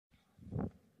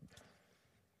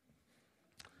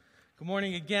Good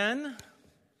morning again.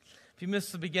 If you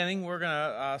missed the beginning, we're going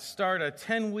to start a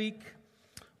 10-week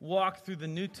walk through the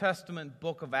New Testament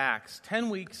book of Acts.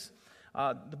 10 weeks.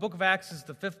 The book of Acts is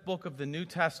the fifth book of the New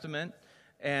Testament,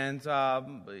 and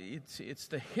it's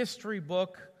the history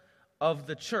book of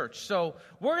the church. So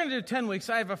we're going to do 10 weeks.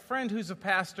 I have a friend who's a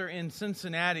pastor in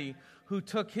Cincinnati who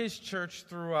took his church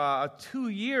through a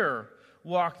 2-year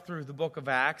walk through the book of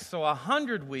Acts, so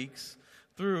 100 weeks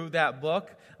through that book.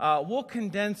 We'll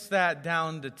condense that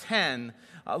down to 10,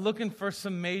 looking for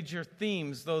some major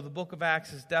themes, though the book of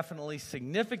Acts is definitely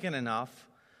significant enough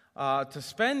to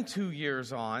spend 2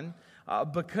 years on,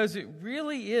 because it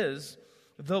really is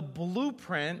the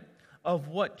blueprint of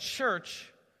what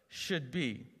church should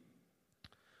be.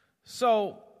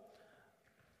 So,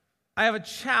 I have a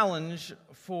challenge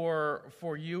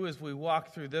for you as we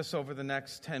walk through this over the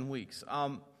next 10 weeks.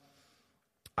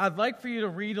 I'd like for you to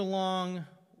read along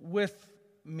with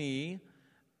me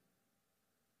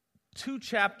 2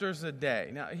 chapters a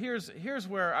day. Now, here's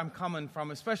where I'm coming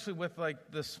from, especially with like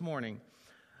this morning.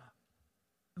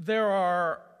 There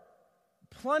are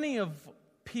plenty of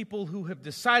people who have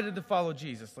decided to follow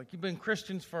Jesus, like you've been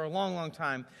Christians for a long, long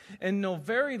time, and know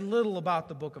very little about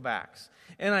the book of Acts.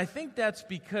 And I think that's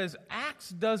because Acts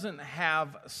doesn't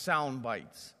have sound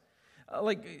bites.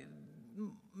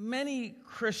 Many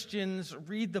Christians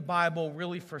read the Bible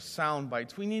really for sound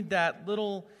bites. We need that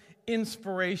little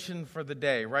inspiration for the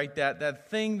day, right? That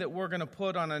thing that we're going to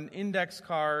put on an index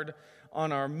card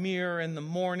on our mirror in the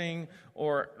morning,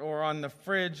 or on the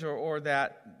fridge, or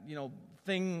that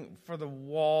thing for the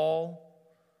wall.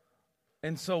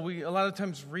 And so we a lot of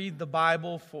times read the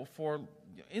Bible for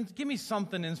give me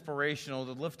something inspirational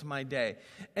to lift my day.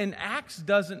 And Acts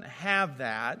doesn't have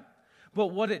that.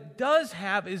 But what it does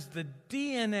have is the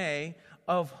DNA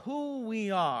of who we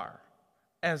are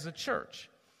as a church.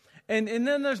 And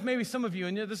then there's maybe some of you,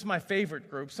 and this is my favorite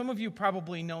group, some of you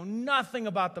probably know nothing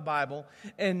about the Bible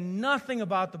and nothing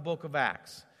about the book of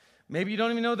Acts. Maybe you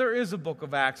don't even know there is a book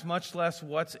of Acts, much less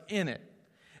what's in it.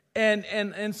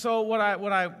 And so what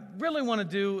I really want to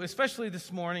do, especially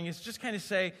this morning, is just kind of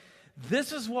say,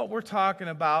 this is what we're talking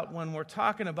about when we're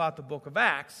talking about the book of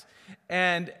Acts.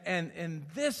 And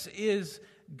this is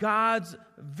God's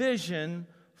vision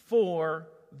for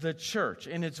the church.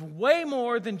 And it's way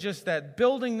more than just that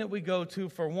building that we go to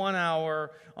for 1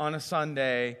 hour on a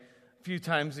Sunday, a few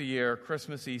times a year,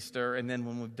 Christmas, Easter, and then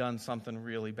when we've done something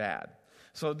really bad.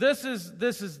 So this is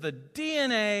the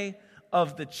DNA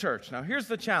of the church. Now, here's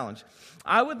the challenge.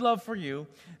 I would love for you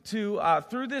to,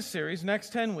 through this series,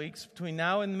 next 10 weeks, between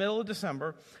now and the middle of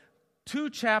December, 2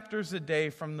 chapters a day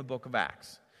from the book of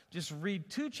Acts. Just read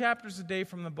 2 chapters a day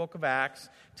from the book of Acts.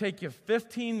 Take you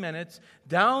 15 minutes.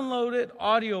 Download it,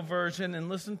 audio version, and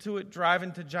listen to it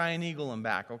driving to Giant Eagle and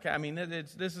back. Okay? I mean,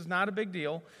 this is not a big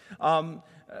deal.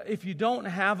 If you don't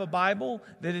have a Bible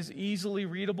that is easily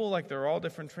readable, like they're all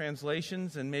different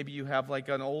translations, and maybe you have like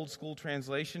an old school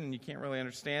translation and you can't really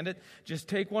understand it, just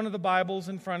take one of the Bibles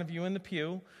in front of you in the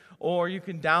pew, or you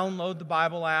can download the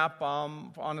Bible app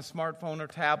on a smartphone or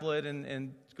tablet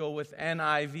and go with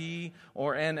NIV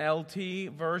or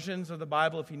NLT versions of the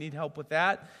Bible. If you need help with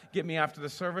that, get me after the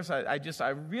service. I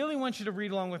really want you to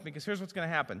read along with me, because here's what's going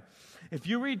to happen. If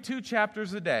you read 2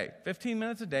 chapters a day, 15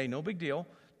 minutes a day, no big deal.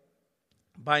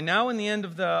 By now, in the end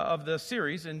of the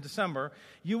series in December,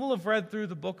 you will have read through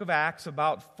the book of Acts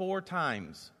about 4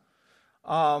 times.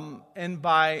 And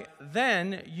by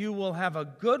then, you will have a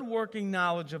good working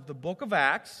knowledge of the book of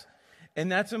Acts. And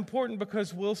that's important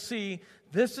because we'll see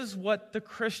this is what the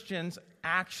Christians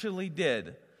actually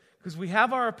did. Because we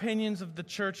have our opinions of the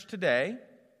church today,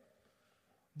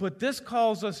 but this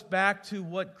calls us back to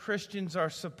what Christians are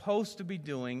supposed to be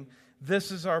doing.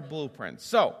 This is our blueprint.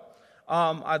 So,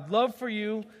 I'd love for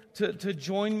you to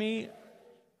join me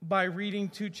by reading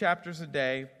 2 chapters a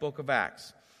day, book of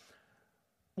Acts.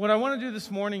 What I want to do this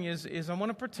morning is I want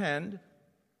to pretend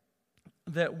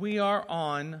that we are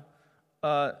on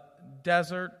a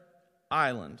desert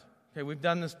island. Okay, we've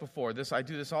done this before. I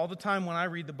do this all the time when I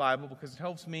read the Bible, because it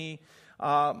helps me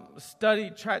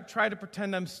try to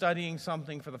pretend I'm studying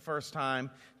something for the first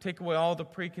time, take away all the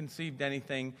preconceived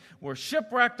anything. We're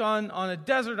shipwrecked on a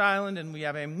desert island, and we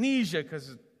have amnesia because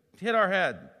it hit our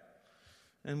head.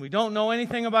 And we don't know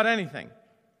anything about anything.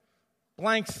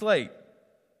 Blank slate,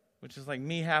 which is like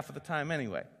me half of the time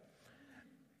anyway.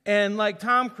 And like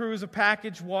Tom Cruise, a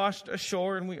package washed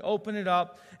ashore, and we open it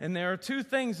up, and there are 2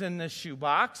 things in this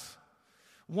shoebox.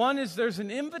 One is there's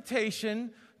an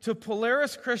invitation to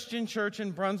Polaris Christian Church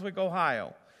in Brunswick,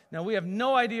 Ohio. Now, we have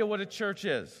no idea what a church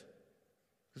is,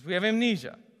 because we have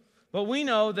amnesia. But we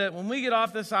know that when we get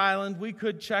off this island, we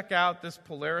could check out this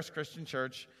Polaris Christian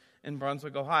Church in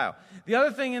Brunswick, Ohio. The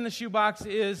other thing in the shoebox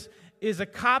is a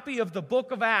copy of the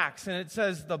book of Acts, and it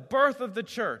says the birth of the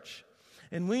church.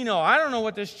 And we know, I don't know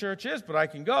what this church is, but I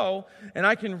can go and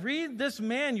I can read this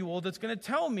manual that's going to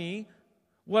tell me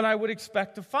what I would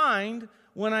expect to find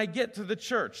when I get to the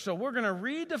church. So we're going to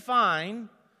redefine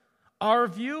our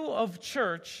view of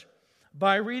church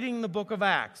by reading the book of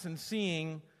Acts and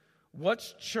seeing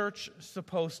what's church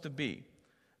supposed to be.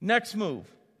 Next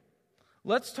move.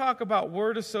 Let's talk about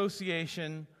word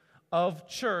association of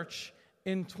church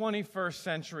in 21st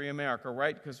century America,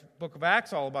 right? Because book of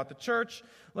Acts all about the church.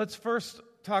 Let's first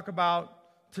talk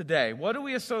about today. What do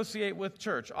we associate with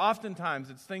church?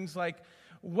 Oftentimes it's things like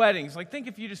weddings. Like think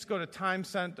if you just go to Times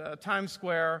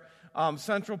Square,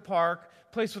 Central Park,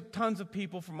 place with tons of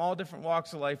people from all different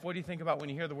walks of life. What do you think about when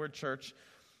you hear the word church?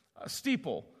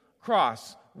 Steeple,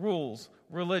 cross, rules,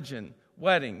 religion,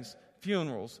 weddings,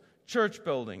 funerals, church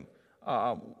building,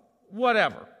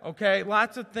 whatever, okay?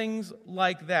 Lots of things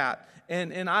like that.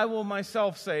 And I will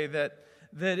myself say that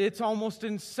it's almost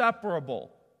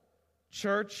inseparable.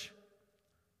 Church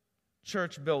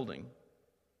building.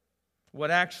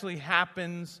 What actually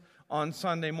happens on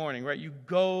Sunday morning, right? You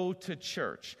go to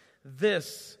church.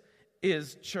 This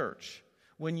is church.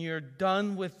 When you're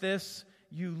done with this,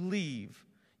 you leave.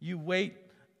 You wait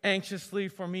anxiously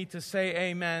for me to say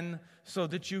amen so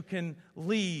that you can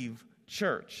leave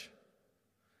church.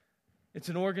 It's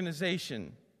an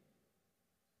organization.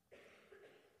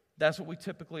 That's what we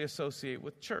typically associate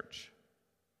with church.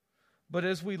 But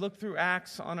as we look through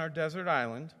Acts on our desert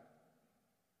island,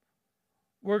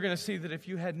 we're going to see that if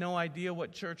you had no idea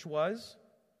what church was,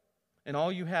 and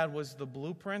all you had was the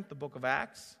blueprint, the book of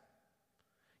Acts,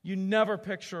 you never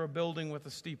picture a building with a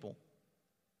steeple.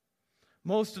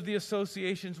 Most of the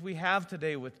associations we have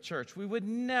today with church, we would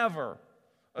never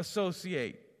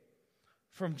associate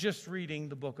from just reading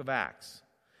the book of Acts.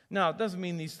 Now, it doesn't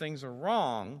mean these things are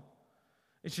wrong.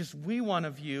 It's just we want a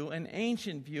view, an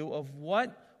ancient view of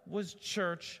what was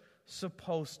church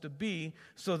supposed to be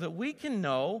so that we can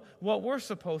know what we're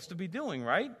supposed to be doing,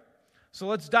 right? So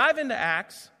let's dive into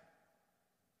Acts.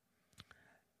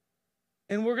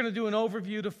 And we're going to do an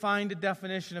overview to find a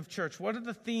definition of church. What are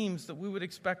the themes that we would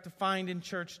expect to find in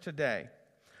church today?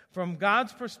 From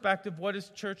God's perspective, what is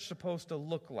church supposed to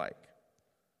look like?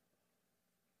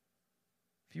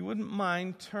 If you wouldn't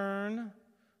mind, turn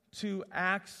to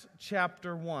Acts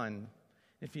chapter 1.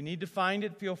 If you need to find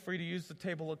it, feel free to use the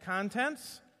table of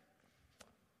contents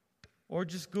or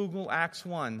just Google Acts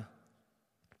 1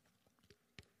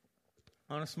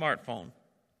 on a smartphone.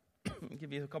 I'll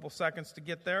give you a couple seconds to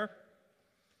get there.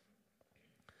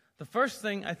 The first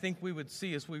thing I think we would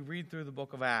see as we read through the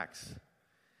book of Acts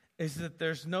is that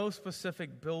there's no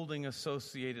specific building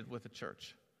associated with a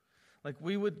church. Like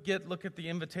we would look at the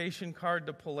invitation card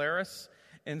to Polaris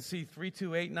and see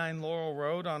 3289 Laurel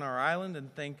Road on our island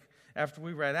and think, after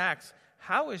we read Acts,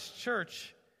 how is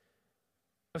church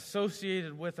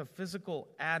associated with a physical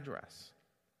address?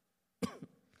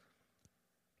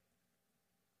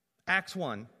 Acts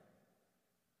 1.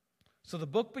 So the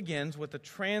book begins with a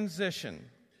transition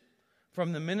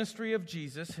from the ministry of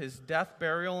Jesus, his death,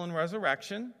 burial, and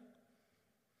resurrection.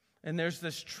 And there's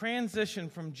this transition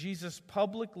from Jesus'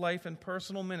 public life and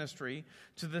personal ministry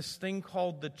to this thing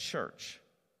called the church.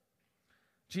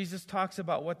 Jesus talks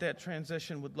about what that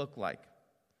transition would look like.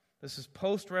 This is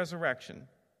post-resurrection.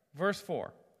 Verse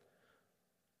 4.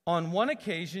 On one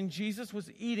occasion, Jesus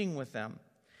was eating with them,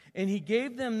 and he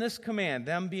gave them this command,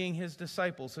 them being his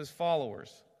disciples, his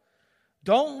followers.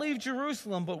 Don't leave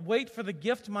Jerusalem, but wait for the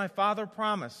gift my Father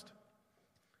promised,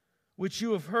 which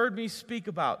you have heard me speak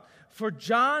about. For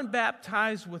John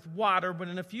baptized with water, but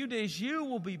in a few days you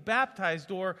will be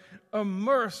baptized or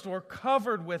immersed or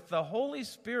covered with the Holy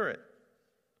Spirit.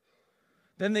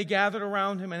 Then they gathered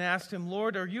around him and asked him,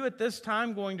 Lord, are you at this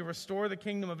time going to restore the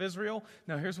kingdom of Israel?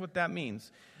 Now here's what that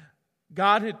means.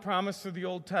 God had promised through the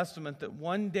Old Testament that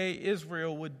one day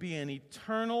Israel would be an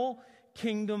eternal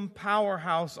kingdom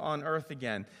powerhouse on earth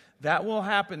again. That will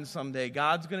happen someday.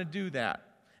 God's going to do that.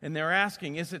 And they're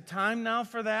asking, is it time now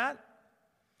for that?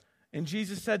 And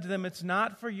Jesus said to them, it's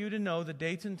not for you to know the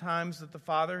dates and times that the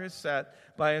Father has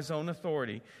set by his own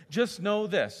authority. Just know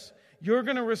this, you're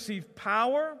going to receive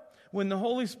power when the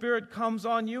Holy Spirit comes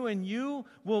on you, and you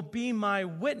will be my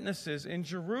witnesses in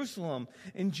Jerusalem,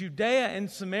 in Judea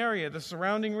and Samaria, the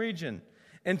surrounding region,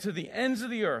 and to the ends of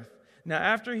the earth. Now,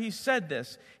 after he said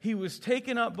this, he was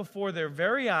taken up before their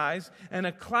very eyes, and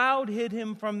a cloud hid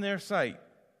him from their sight.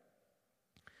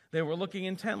 They were looking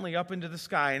intently up into the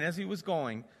sky, and as he was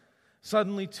going,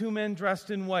 suddenly two men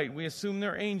dressed in white, we assume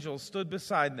they're angels, stood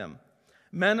beside them.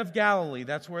 Men of Galilee,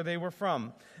 that's where they were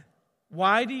from.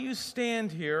 Why do you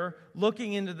stand here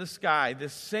looking into the sky?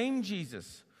 This same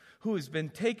Jesus who has been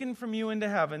taken from you into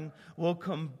heaven will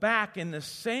come back in the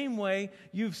same way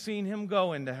you've seen him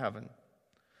go into heaven.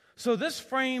 So this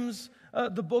frames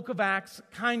the book of Acts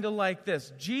kind of like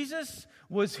this. Jesus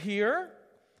was here.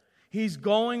 He's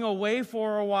going away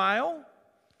for a while,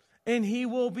 and he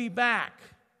will be back.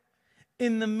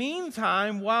 In the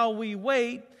meantime, while we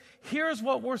wait, here's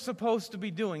what we're supposed to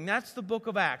be doing. That's the book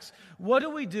of Acts. What do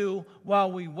we do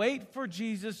while we wait for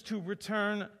Jesus to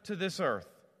return to this earth?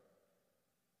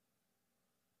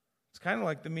 It's kind of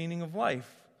like the meaning of life.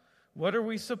 What are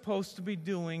we supposed to be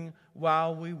doing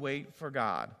while we wait for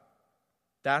God?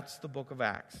 That's the book of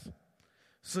Acts.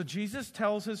 So Jesus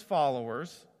tells his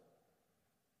followers,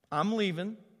 I'm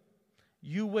leaving.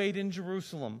 You wait in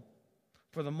Jerusalem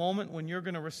for the moment when you're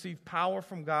going to receive power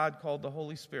from God called the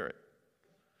Holy Spirit.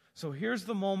 So here's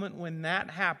the moment when that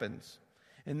happens.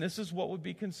 And this is what would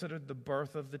be considered the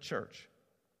birth of the church.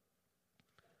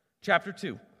 Chapter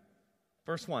 2,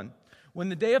 verse 1. When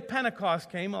the day of Pentecost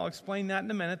came, I'll explain that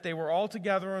in a minute, they were all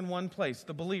together in one place,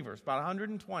 the believers, about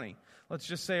 120. Let's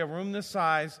just say a room this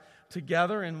size,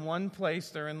 together in one place.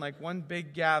 They're in like one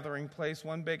big gathering place,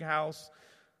 one big house.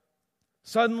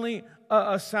 Suddenly,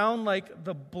 a sound like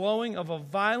the blowing of a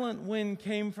violent wind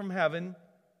came from heaven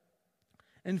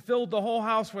and filled the whole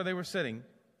house where they were sitting.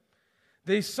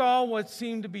 They saw what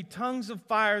seemed to be tongues of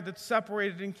fire that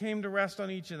separated and came to rest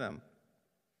on each of them.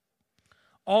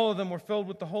 All of them were filled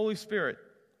with the Holy Spirit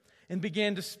and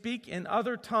began to speak in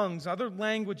other tongues, other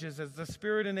languages, as the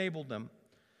Spirit enabled them.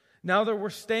 Now there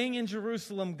were staying in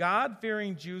Jerusalem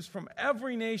God-fearing Jews from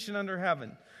every nation under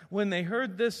heaven. When they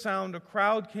heard this sound, a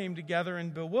crowd came together in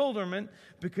bewilderment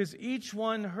because each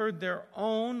one heard their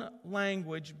own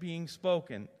language being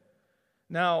spoken.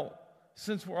 Now,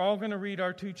 since we're all going to read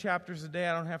our 2 chapters a day,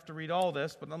 I don't have to read all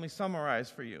this, but let me summarize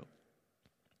for you.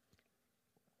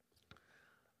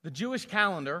 The Jewish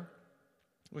calendar,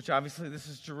 which obviously this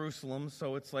is Jerusalem,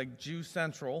 so it's like Jew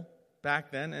Central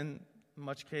back then and in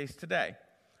much case today.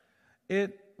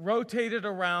 It rotated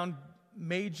around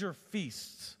major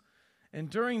feasts. And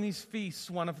during these feasts,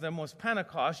 one of them was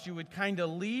Pentecost, you would kind of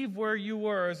leave where you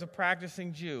were as a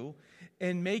practicing Jew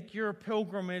and make your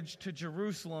pilgrimage to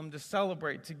Jerusalem to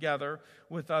celebrate together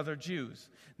with other Jews.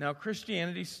 Now,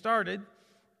 Christianity started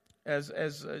as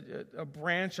a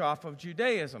branch off of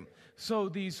Judaism. So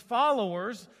these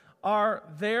followers are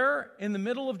there in the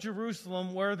middle of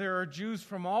Jerusalem where there are Jews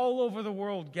from all over the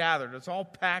world gathered. It's all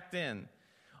packed in.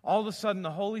 All of a sudden,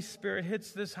 the Holy Spirit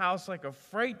hits this house like a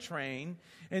freight train,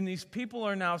 and these people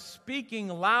are now speaking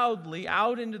loudly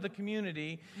out into the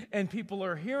community, and people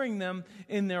are hearing them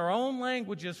in their own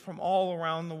languages from all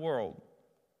around the world.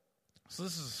 So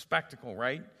this is a spectacle,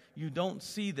 right? You don't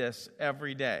see this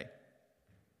every day.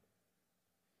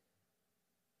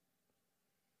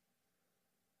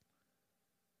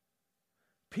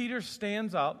 Peter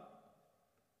stands up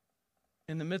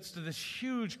in the midst of this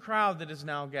huge crowd that is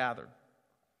now gathered.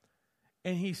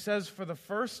 And he says for the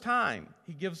first time,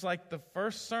 he gives like the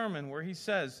first sermon where he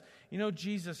says, you know,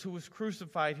 Jesus who was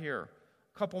crucified here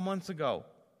a couple months ago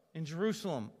in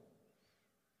Jerusalem.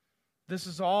 This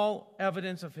is all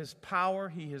evidence of his power.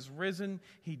 He has risen.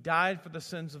 He died for the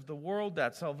sins of the world.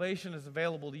 That salvation is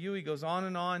available to you. He goes on,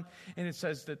 and it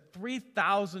says that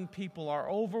 3,000 people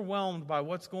are overwhelmed by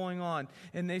what's going on.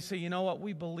 And they say, you know what,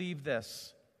 we believe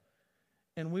this.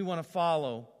 And we want to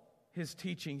follow his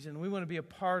teachings, and we want to be a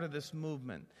part of this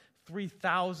movement.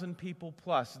 3,000 people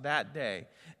plus that day.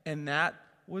 And that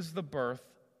was the birth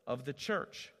of the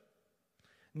church.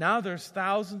 Now there's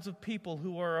thousands of people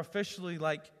who are officially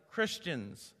like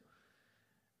Christians.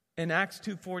 And Acts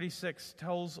 2:46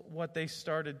 tells what they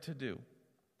started to do.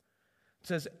 It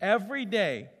says, every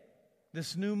day,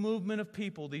 this new movement of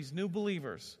people, these new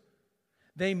believers,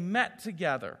 they met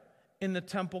together in the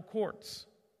temple courts.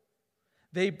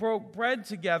 They broke bread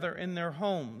together in their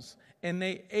homes, and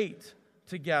they ate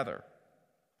together.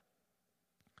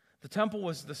 The temple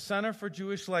was the center for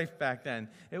Jewish life back then.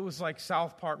 It was like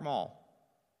South Park Mall.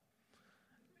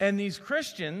 And these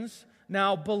Christians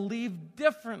now believed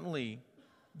differently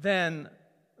than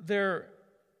their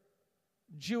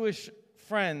Jewish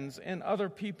friends and other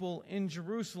people in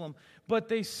Jerusalem, but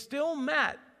they still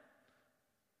met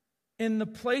in the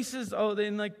places,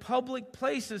 in like public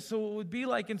places. So it would be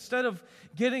like instead of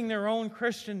getting their own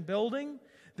Christian building,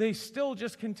 they still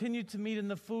just continued to meet in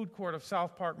the food court of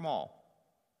South Park Mall.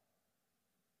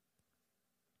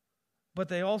 But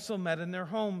they also met in their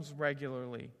homes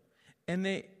regularly, and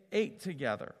they ate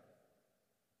together.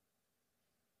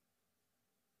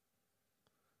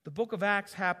 The book of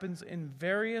Acts happens in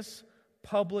various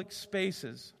public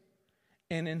spaces,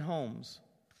 and in homes.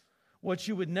 What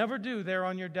you would never do there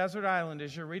on your desert island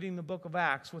as you're reading the book of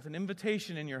Acts with an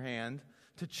invitation in your hand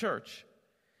to church,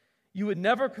 you would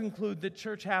never conclude that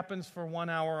church happens for 1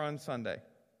 hour on Sunday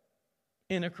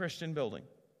in a Christian building.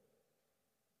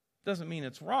 Doesn't mean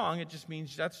it's wrong, it just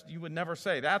means you would never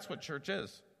say that's what church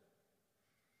is.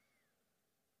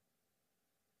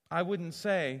 I wouldn't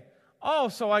say, oh,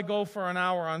 so I go for an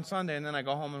hour on Sunday and then I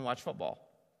go home and watch football.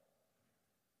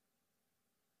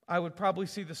 I would probably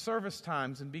see the service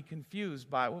times and be confused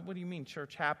by, what do you mean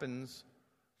church happens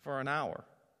for an hour?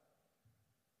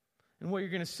 And what you're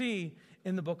going to see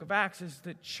in the book of Acts is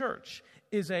that church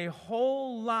is a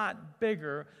whole lot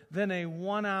bigger than a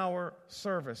 1 hour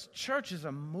service. Church is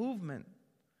a movement.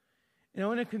 You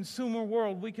know, in a consumer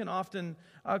world, we can often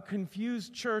confuse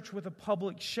church with a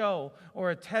public show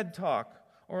or a TED Talk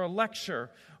or a lecture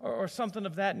or something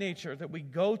of that nature that we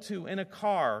go to in a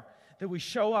car, that we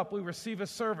show up, we receive a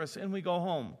service, and we go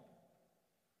home.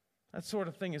 That sort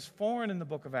of thing is foreign in the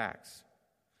book of Acts.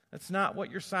 That's not what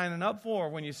you're signing up for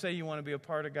when you say you want to be a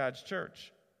part of God's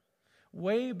church.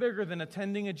 Way bigger than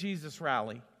attending a Jesus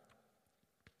rally.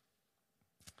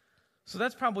 So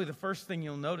that's probably the first thing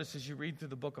you'll notice as you read through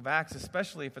the book of Acts,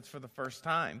 especially if it's for the first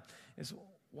time, is,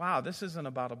 wow, this isn't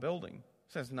about a building.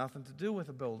 This has nothing to do with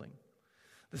a building.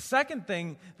 The second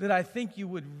thing that I think you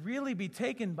would really be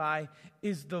taken by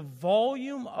is the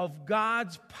volume of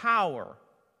God's power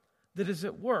that is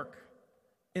at work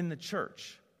in the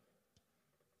church.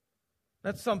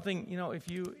 That's something, you know, if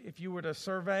you were to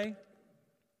survey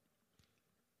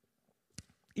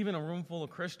even a room full of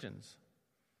Christians,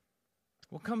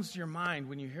 what comes to your mind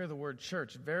when you hear the word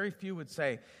church? Very few would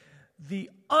say, the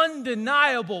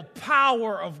undeniable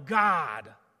power of God.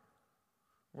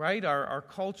 Right? Our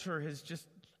culture has just,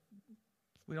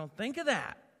 we don't think of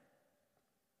that.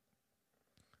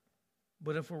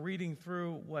 But if we're reading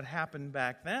through what happened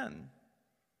back then,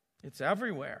 it's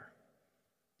everywhere.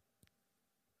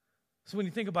 So when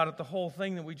you think about it, the whole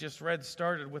thing that we just read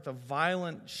started with a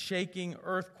violent, shaking,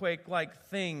 earthquake-like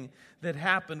thing that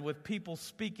happened with people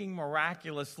speaking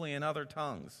miraculously in other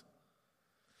tongues.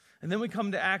 And then we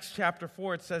come to Acts chapter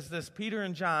 4. It says this, Peter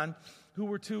and John, who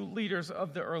were two leaders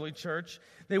of the early church,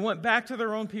 they went back to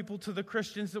their own people, to the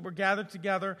Christians that were gathered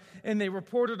together, and they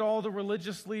reported all the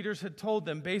religious leaders had told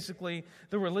them. Basically,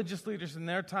 the religious leaders in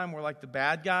their time were like the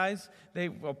bad guys. They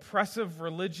were oppressive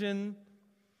religion,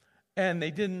 and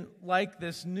they didn't like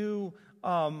this new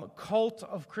cult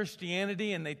of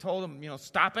Christianity, and they told them,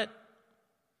 stop it.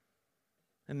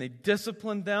 And they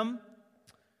disciplined them.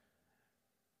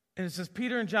 And it says,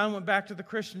 Peter and John went back to the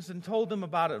Christians and told them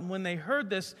about it. And when they heard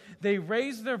this, they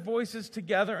raised their voices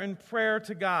together in prayer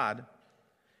to God.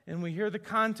 And we hear the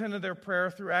content of their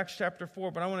prayer through Acts chapter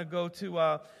 4. But I want to go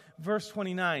to verse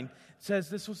 29. It says,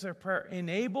 this was their prayer.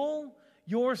 Enable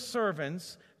your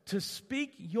servants to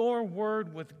speak your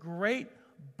word with great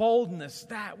boldness.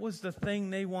 That was the thing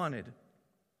they wanted.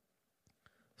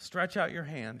 Stretch out your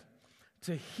hand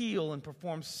to heal and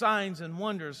perform signs and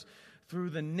wonders through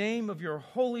the name of your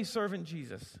holy servant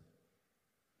Jesus.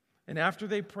 And after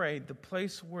they prayed, the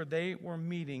place where they were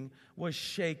meeting was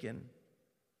shaken.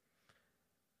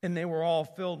 And they were all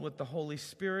filled with the Holy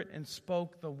Spirit and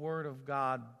spoke the word of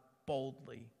God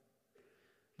boldly.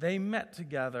 They met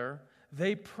together,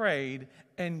 they prayed,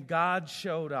 and God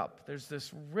showed up. There's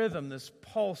this rhythm, this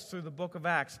pulse through the book of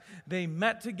Acts. They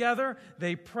met together,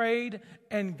 they prayed,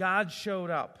 and God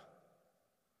showed up.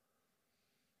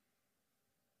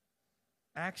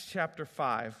 Acts chapter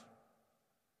 5,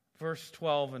 verse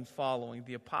 12 and following,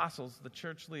 the apostles, the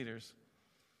church leaders,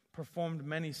 performed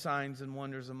many signs and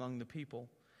wonders among the people.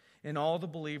 And all the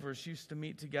believers used to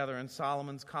meet together in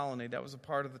Solomon's colonnade. That was a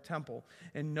part of the temple.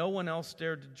 And no one else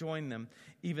dared to join them,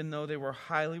 even though they were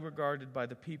highly regarded by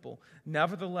the people.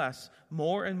 Nevertheless,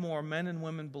 more and more men and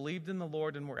women believed in the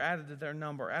Lord and were added to their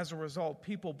number. As a result,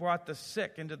 people brought the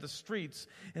sick into the streets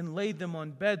and laid them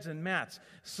on beds and mats,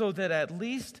 so that at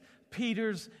least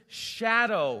Peter's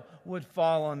shadow would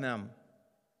fall on them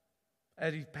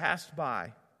as he passed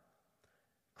by.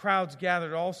 Crowds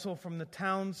gathered also from the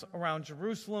towns around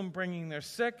Jerusalem, bringing their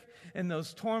sick and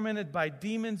those tormented by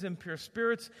demons and impure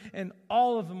spirits, and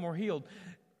all of them were healed.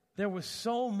 There was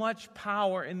so much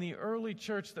power in the early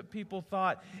church that people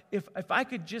thought, if I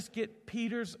could just get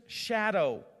Peter's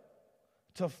shadow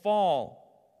to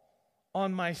fall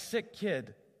on my sick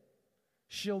kid,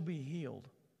 she'll be healed.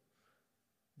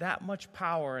 That much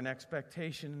power and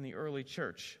expectation in the early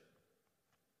church.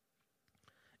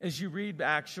 As you read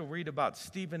Acts, you'll read about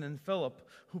Stephen and Philip,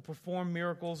 who performed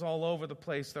miracles all over the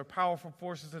place. They're powerful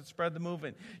forces that spread the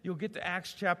movement. You'll get to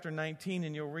Acts chapter 19,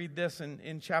 and you'll read this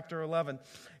in chapter 11.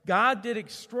 God did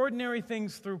extraordinary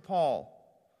things through Paul,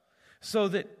 so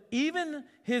that even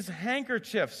his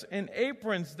handkerchiefs and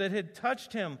aprons that had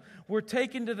touched him were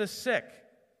taken to the sick,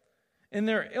 and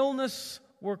their illnesses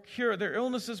were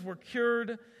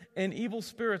cured, and evil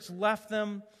spirits left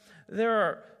them. There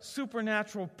are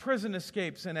supernatural prison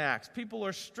escapes in Acts. People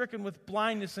are stricken with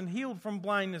blindness and healed from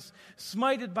blindness,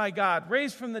 smited by God,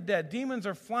 raised from the dead. Demons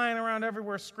are flying around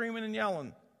everywhere, screaming and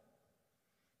yelling.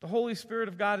 The Holy Spirit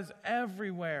of God is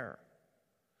everywhere.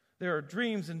 There are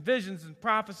dreams and visions and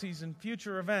prophecies and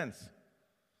future events.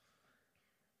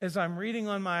 As I'm reading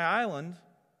on my island,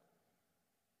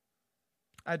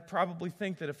 I'd probably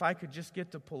think that if I could just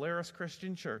get to Polaris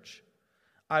Christian Church,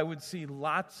 I would see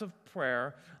lots of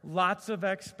prayer, lots of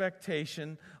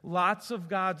expectation, lots of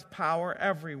God's power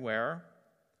everywhere.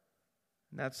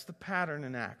 And that's the pattern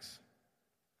in Acts.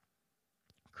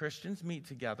 Christians meet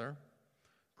together,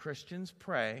 Christians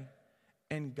pray,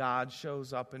 and God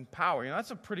shows up in power.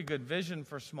 That's a pretty good vision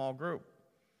for a small group.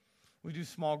 We do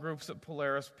small groups at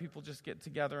Polaris. People just get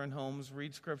together in homes,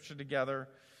 read Scripture together.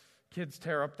 Kids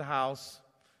tear up the house,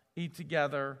 eat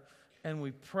together, and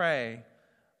we pray.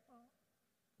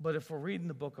 But if we're reading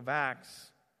the book of Acts,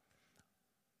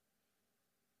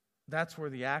 that's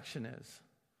where the action is.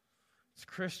 It's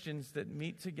Christians that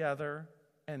meet together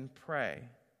and pray,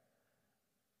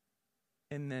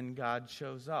 and then God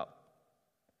shows up.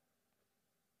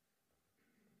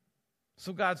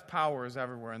 So God's power is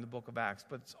everywhere in the book of Acts,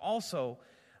 but it's also,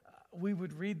 we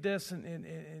would read this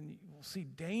and we'll see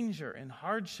danger and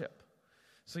hardship.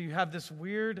 So you have this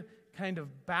weird kind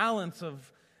of balance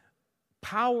of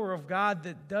power of God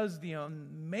that does the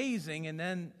amazing, and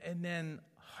then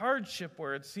hardship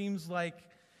where it seems like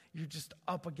you're just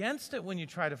up against it when you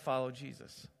try to follow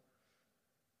Jesus.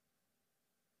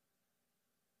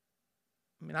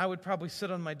 I would probably sit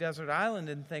on my desert island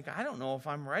and think, I don't know if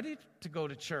I'm ready to go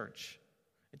to church.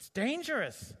 It's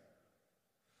dangerous.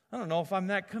 I don't know if I'm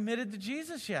that committed to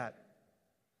Jesus yet.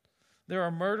 There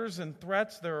are murders and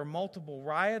threats. There are multiple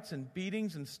riots and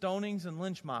beatings and stonings and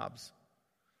lynch mobs.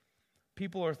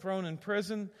 People are thrown in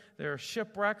prison. There are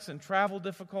shipwrecks and travel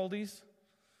difficulties.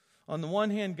 On the one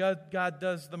hand, God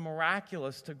does the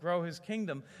miraculous to grow his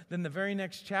kingdom. Then the very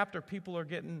next chapter, people are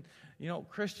getting,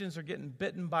 Christians are getting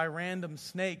bitten by random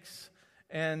snakes.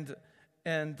 And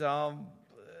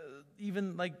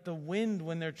even like the wind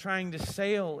when they're trying to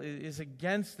sail is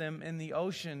against them in the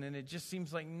ocean. And it just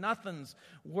seems like nothing's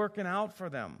working out for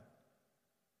them.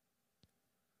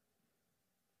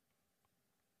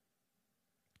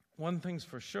 One thing's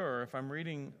for sure, if I'm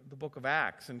reading the book of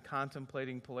Acts and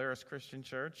contemplating Polaris Christian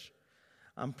Church,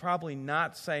 I'm probably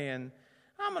not saying,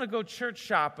 I'm going to go church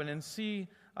shopping and see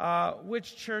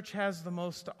which church has the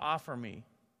most to offer me.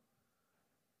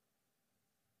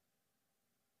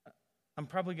 I'm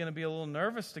probably going to be a little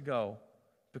nervous to go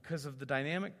because of the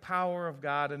dynamic power of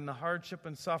God and the hardship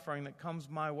and suffering that comes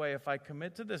my way if I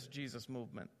commit to this Jesus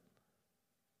movement.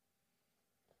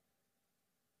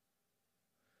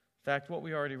 In fact, what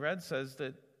we already read says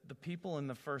that the people in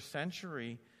the first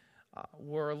century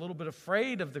were a little bit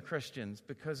afraid of the Christians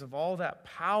because of all that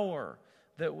power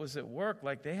that was at work.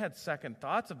 Like they had second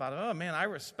thoughts about it. Oh man, I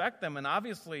respect them, and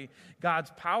obviously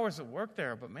God's power's at work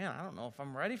there, but man, I don't know if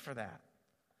I'm ready for that.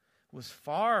 It was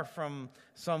far from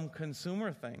some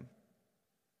consumer thing.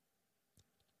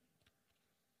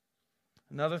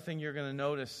 Another thing you're going to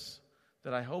notice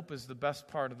that I hope is the best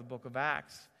part of the book of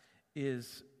Acts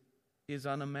is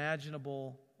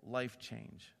unimaginable life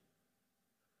change.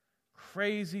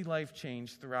 Crazy life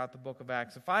change throughout the book of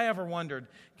Acts. If I ever wondered,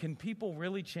 can people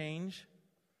really change?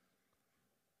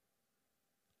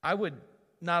 I would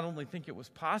not only think it was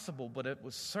possible, but it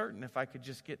was certain if I could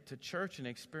just get to church and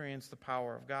experience the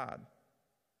power of God.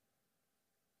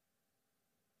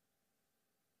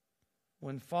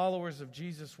 When followers of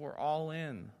Jesus were all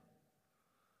in,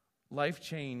 life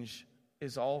change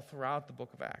is all throughout the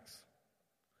book of Acts.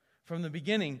 From the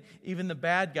beginning, even the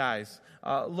bad guys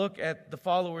look at the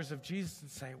followers of Jesus and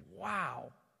say,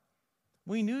 wow,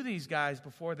 we knew these guys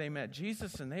before they met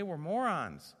Jesus and they were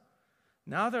morons.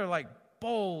 Now they're like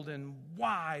bold and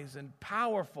wise and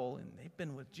powerful, and they've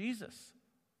been with Jesus.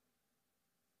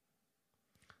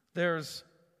 There's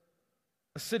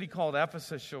a city called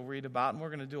Ephesus you'll read about, and we're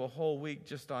going to do a whole week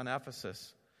just on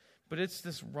Ephesus. But it's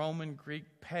this Roman, Greek,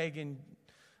 pagan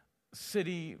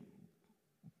city,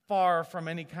 far from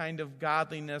any kind of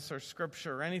godliness or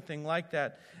scripture or anything like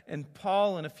that. And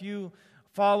Paul and a few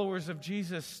followers of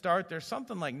Jesus start there.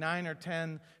 Something like 9 or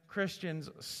 10 Christians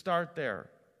start there.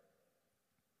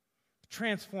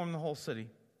 Transform the whole city.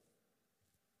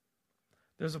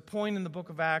 There's a point in the book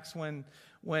of Acts when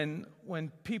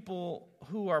people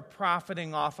who are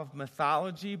profiting off of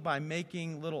mythology by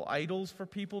making little idols for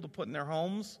people to put in their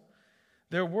homes,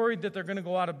 they're worried that they're going to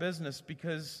go out of business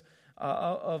because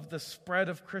of the spread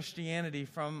of Christianity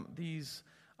from these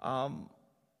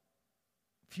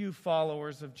few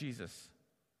followers of Jesus.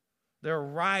 They're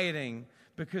rioting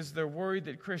because they're worried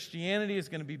that Christianity is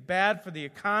going to be bad for the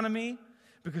economy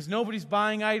because nobody's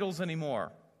buying idols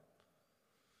anymore.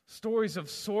 Stories of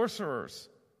sorcerers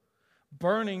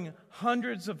burning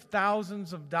hundreds of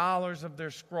thousands of dollars of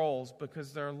their scrolls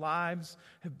because their lives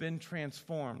have been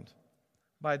transformed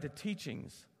by the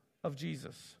teachings of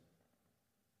Jesus.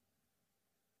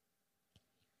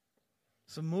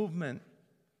 It's a movement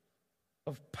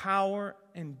of power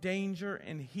and danger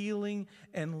and healing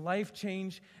and life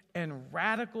change and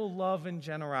radical love and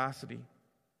generosity.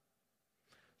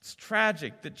 It's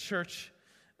tragic that church,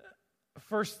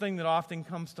 first thing that often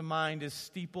comes to mind is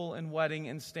steeple and wedding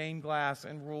and stained glass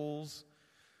and rules,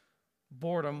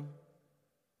 boredom.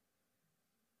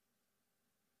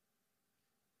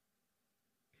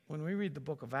 When we read the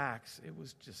book of Acts, it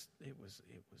was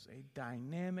a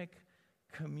dynamic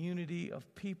community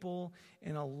of people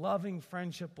in a loving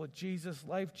friendship with Jesus.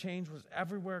 Life change was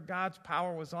everywhere. God's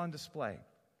power was on display.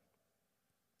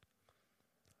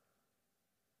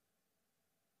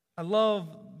 I love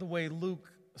the way Luke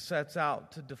sets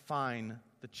out to define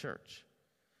the church.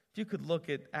 If you could look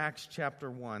at Acts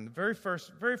chapter 1, the very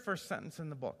first sentence in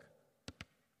the book.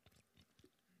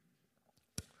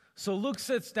 So Luke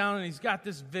sits down and he's got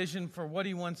this vision for what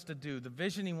he wants to do, the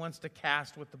vision he wants to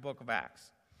cast with the book of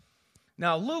Acts.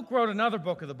 Now, Luke wrote another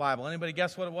book of the Bible. Anybody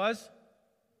guess what it was?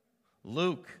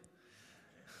 Luke.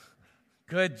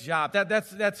 Good job.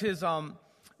 That's his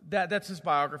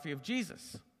biography of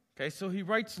Jesus. Okay, so he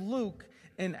writes Luke,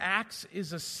 and Acts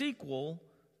is a sequel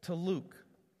to Luke.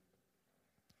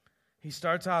 He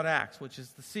starts out Acts, which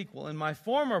is the sequel. In my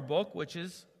former book, which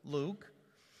is Luke,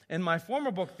 in my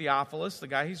former book, Theophilus, the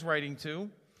guy he's writing to,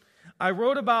 I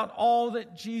wrote about all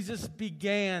that Jesus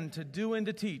began to do and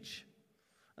to teach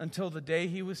until the day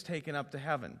he was taken up to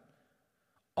heaven.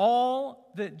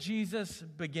 All that Jesus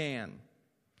began.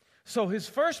 So his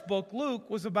first book, Luke,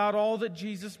 was about all that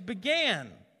Jesus began.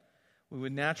 We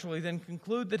would naturally then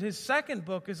conclude that his second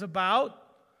book is about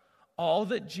all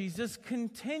that Jesus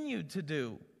continued to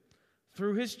do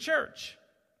through his church.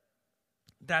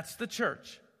 That's the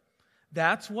church.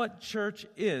 That's what church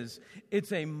is.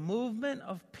 It's a movement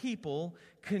of people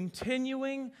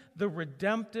continuing the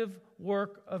redemptive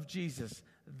work of Jesus.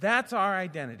 That's our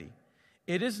identity.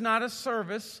 It is not a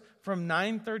service from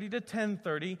 9:30 to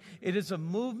 10:30. It is a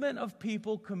movement of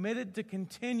people committed to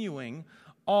continuing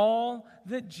all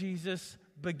that Jesus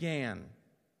began.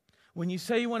 When you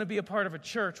say you want to be a part of a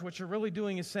church, what you're really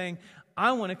doing is saying,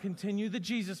 I want to continue the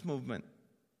Jesus movement.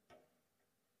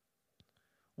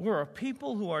 We're a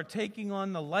people who are taking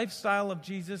on the lifestyle of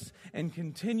Jesus and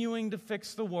continuing to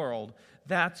fix the world.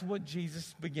 That's what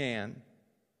Jesus began.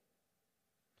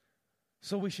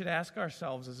 So we should ask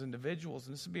ourselves as individuals,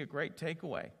 and this would be a great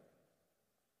takeaway.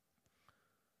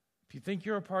 If you think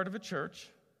you're a part of a church,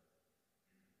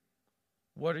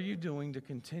 what are you doing to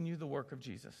continue the work of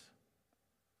Jesus?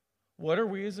 What are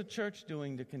we as a church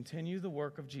doing to continue the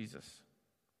work of Jesus?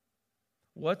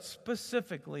 What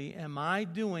specifically am I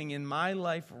doing in my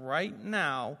life right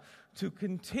now to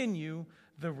continue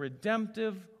the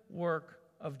redemptive work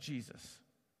of Jesus?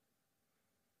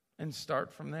 And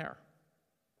start from there.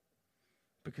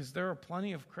 Because there are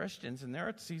plenty of Christians, and there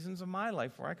are seasons of my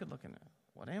life where I could look at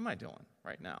what am I doing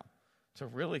right now to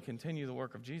really continue the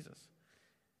work of Jesus?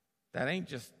 That ain't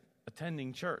just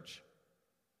attending church.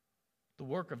 The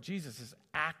work of Jesus is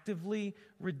actively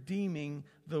redeeming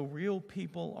the real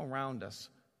people around us.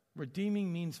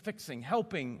 Redeeming means fixing,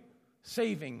 helping,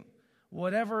 saving,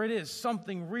 whatever it is,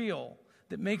 something real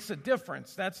that makes a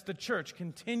difference. That's the church,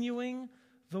 continuing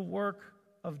the work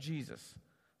of Jesus.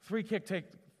 Three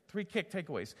quick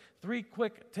takeaways.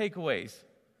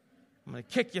 I'm going to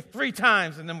kick you 3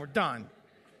 times and then we're done.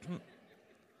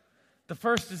 The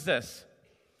first is this.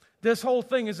 This whole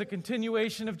thing is a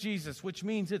continuation of Jesus, which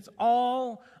means it's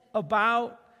all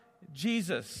about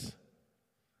Jesus.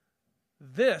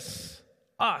 This,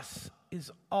 us,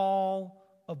 is all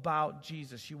about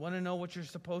Jesus. You want to know what you're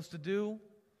supposed to do?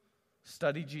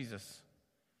 Study Jesus.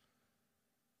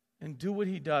 And do what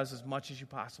he does as much as you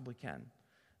possibly can.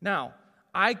 Now,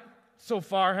 I, so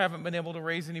far, haven't been able to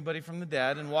raise anybody from the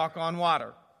dead and walk on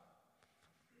water.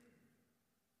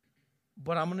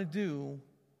 but I'm going to do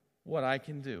what I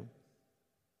can do.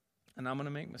 And I'm going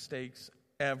to make mistakes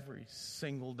every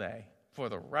single day for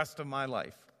the rest of my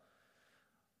life.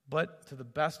 But to the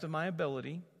best of my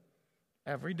ability,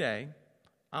 every day,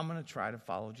 I'm going to try to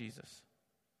follow Jesus.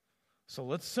 So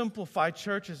let's simplify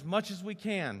church as much as we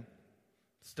can.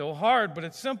 It's still hard, but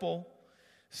it's simple.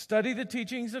 Study the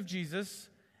teachings of Jesus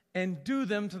and do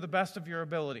them to the best of your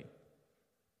ability.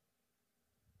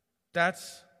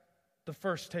 That's the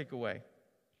first takeaway.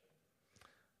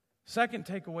 Second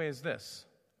takeaway is this.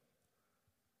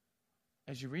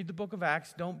 As you read the book of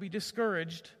Acts, don't be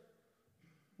discouraged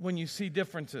when you see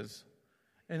differences.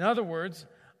 In other words,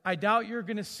 I doubt you're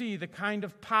going to see the kind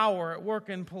of power at work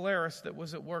in Polaris that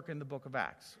was at work in the book of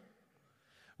Acts.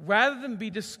 Rather than be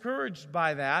discouraged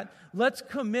by that, let's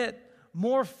commit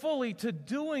more fully to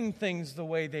doing things the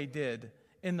way they did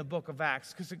in the book of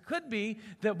Acts. Because it could be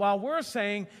that while we're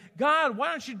saying, God,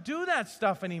 why don't you do that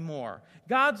stuff anymore?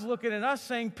 God's looking at us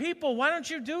saying, people, why don't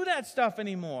you do that stuff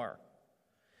anymore?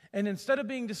 And instead of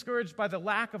being discouraged by the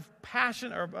lack of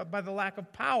passion or by the lack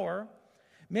of power,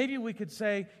 maybe we could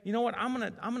say, you know what, I'm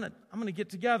gonna get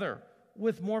together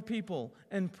with more people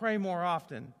and pray more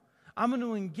often. I'm going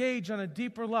to engage on a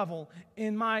deeper level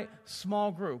in my small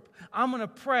group. I'm going to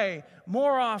pray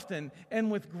more often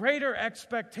and with greater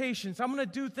expectations. I'm going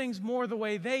to do things more the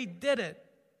way they did it.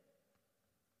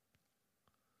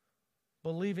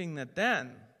 Believing that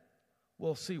then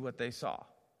we'll see what they saw.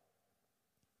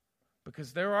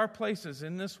 Because there are places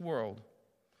in this world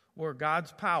where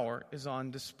God's power is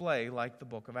on display, like the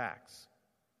book of Acts.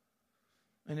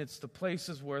 And it's the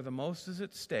places where the most is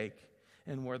at stake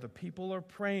and where the people are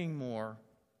praying more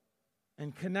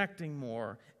and connecting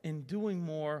more and doing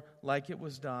more like it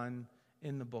was done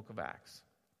in the book of Acts.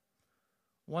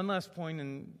 One last point,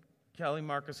 and Kelly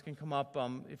Marcus can come up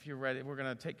if you're ready. We're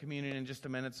going to take communion in just a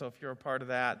minute, so if you're a part of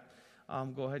that,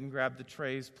 go ahead and grab the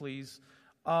trays, please.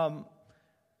 The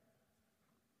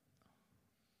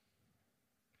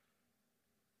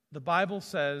Bible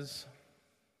says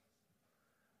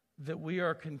that we are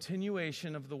a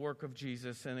continuation of the work of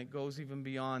Jesus, and it goes even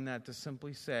beyond that to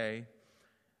simply say,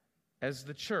 as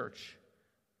the church,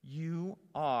 you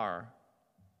are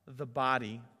the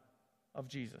body of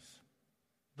Jesus,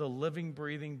 the living,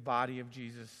 breathing body of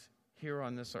Jesus here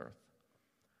on this earth.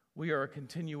 We are a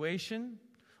continuation.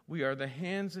 We are the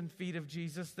hands and feet of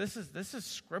Jesus. This is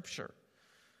Scripture.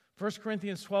 1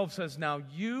 Corinthians 12 says, now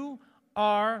you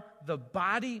are the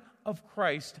body of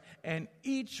Christ, and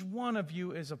each one of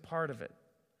you is a part of it.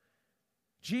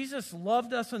 Jesus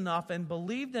loved us enough and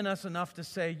believed in us enough to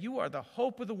say, you are the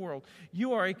hope of the world.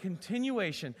 You are a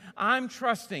continuation. I'm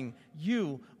trusting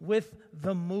you with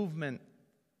the movement.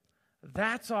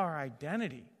 That's our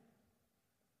identity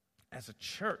as a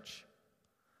church,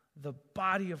 the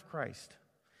body of Christ.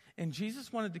 And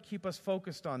Jesus wanted to keep us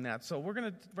focused on that. So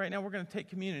right now we're going to take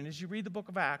communion. As you read the book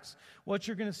of Acts, what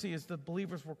you're going to see is the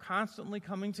believers were constantly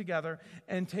coming together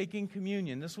and taking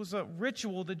communion. This was a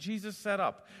ritual that Jesus set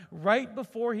up right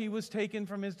before he was taken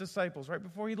from his disciples, right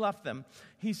before he left them.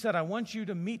 He said, I want you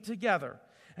to meet together,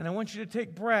 and I want you to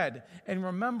take bread and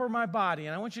remember my body,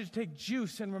 and I want you to take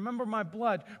juice and remember my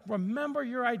blood. Remember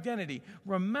your identity.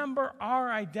 Remember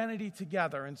our identity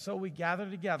together. And so we gather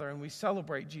together and we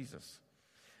celebrate Jesus.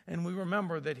 And we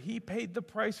remember that he paid the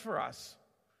price for us.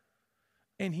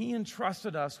 And he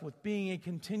entrusted us with being a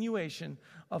continuation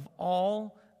of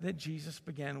all that Jesus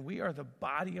began. We are the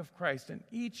body of Christ, and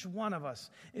each one of us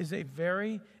is a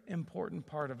very important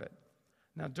part of it.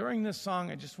 Now, during this song,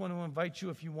 I just want to invite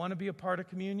you, if you want to be a part of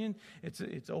communion,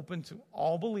 it's open to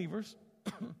all believers.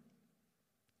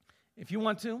 If you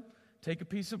want to, take a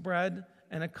piece of bread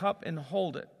and a cup and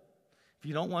hold it. If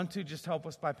you don't want to, just help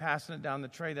us by passing it down the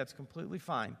tray. That's completely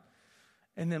fine.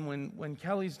 And then when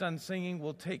Kelly's done singing,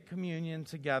 we'll take communion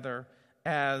together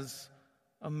as,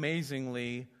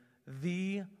 amazingly,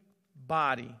 the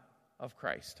body of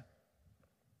Christ.